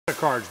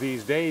cards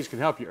these days can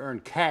help you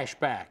earn cash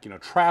back,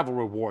 travel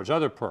rewards,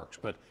 other perks.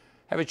 But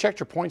have you checked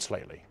your points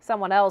lately?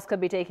 Someone else could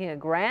be taking a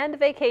grand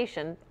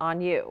vacation on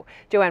you.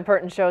 Joanne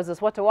Purton shows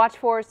us what to watch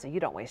for so you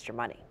don't waste your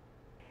money.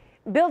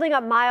 Building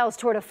up miles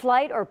toward a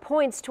flight or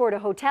points toward a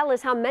hotel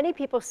is how many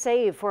people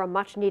save for a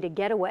much-needed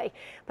getaway.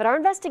 But our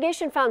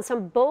investigation found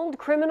some bold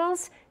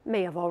criminals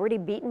may have already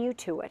beaten you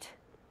to it.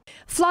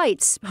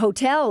 Flights,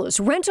 hotels,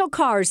 rental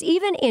cars,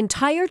 even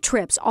entire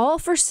trips, all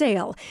for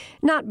sale.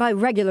 Not by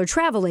regular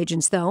travel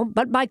agents, though,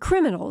 but by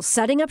criminals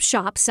setting up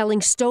shop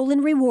selling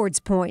stolen rewards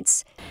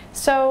points.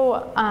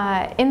 So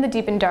in the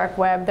deep and dark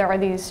web, there are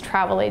these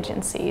travel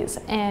agencies,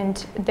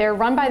 and they're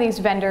run by these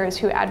vendors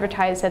who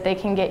advertise that they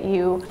can get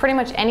you pretty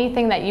much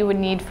anything that you would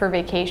need for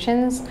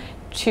vacations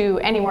to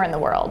anywhere in the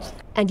world.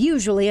 And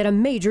usually at a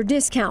major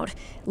discount.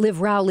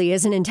 Liv Rowley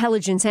is an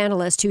intelligence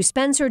analyst who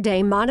spends her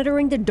day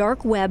monitoring the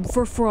dark web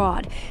for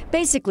fraud.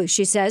 Basically,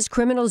 she says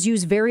criminals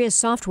use various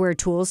software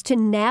tools to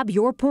nab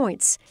your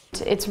points.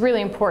 It's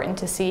really important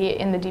to see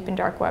in the deep and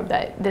dark web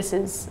that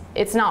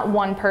it's not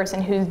one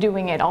person who's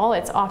doing it all.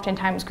 It's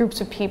oftentimes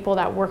groups of people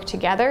that work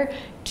together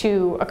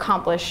to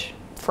accomplish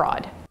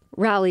fraud.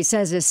 Rowley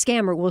says a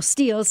scammer will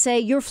steal, say,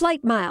 your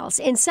flight miles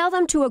and sell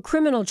them to a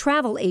criminal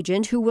travel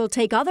agent who will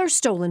take other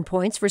stolen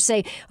points for,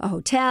 say, a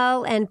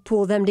hotel and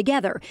pool them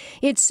together.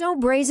 It's so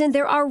brazen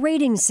there are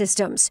rating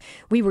systems.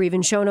 We were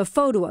even shown a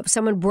photo of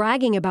someone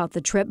bragging about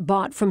the trip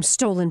bought from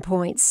stolen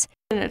points.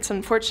 And it's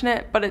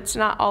unfortunate, but it's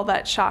not all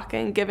that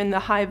shocking given the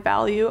high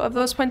value of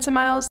those points and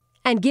miles.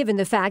 And given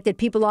the fact that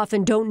people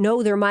often don't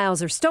know their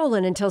miles are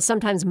stolen until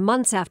sometimes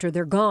months after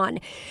they're gone.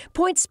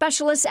 Points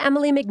specialist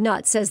Emily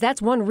McNutt says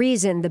that's one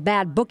reason the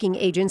bad booking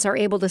agents are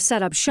able to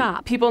set up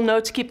shop. People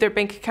know to keep their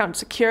bank account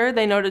secure.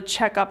 They know to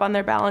check up on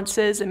their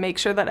balances and make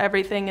sure that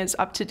everything is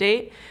up to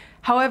date.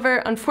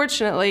 However,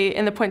 unfortunately,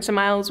 in the points and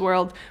miles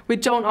world, we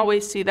don't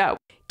always see that.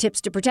 Tips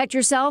to protect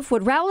yourself,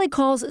 what Rowley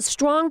calls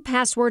strong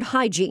password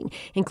hygiene,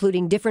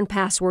 including different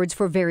passwords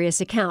for various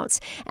accounts.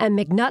 And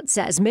McNutt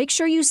says make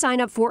sure you sign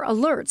up for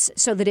alerts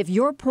so that if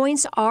your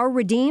points are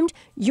redeemed,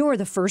 you're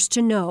the first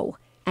to know.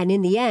 And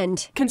in the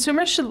end,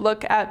 consumers should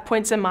look at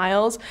points and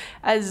miles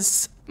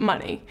as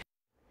money.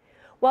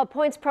 While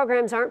points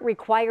programs aren't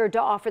required to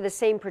offer the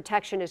same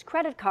protection as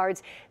credit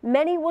cards,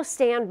 many will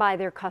stand by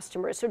their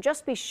customers. So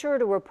just be sure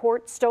to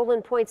report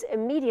stolen points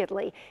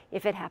immediately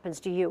if it happens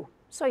to you,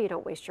 so you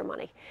don't waste your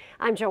money.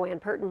 I'm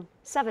Joanne Purton,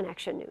 7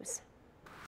 Action News.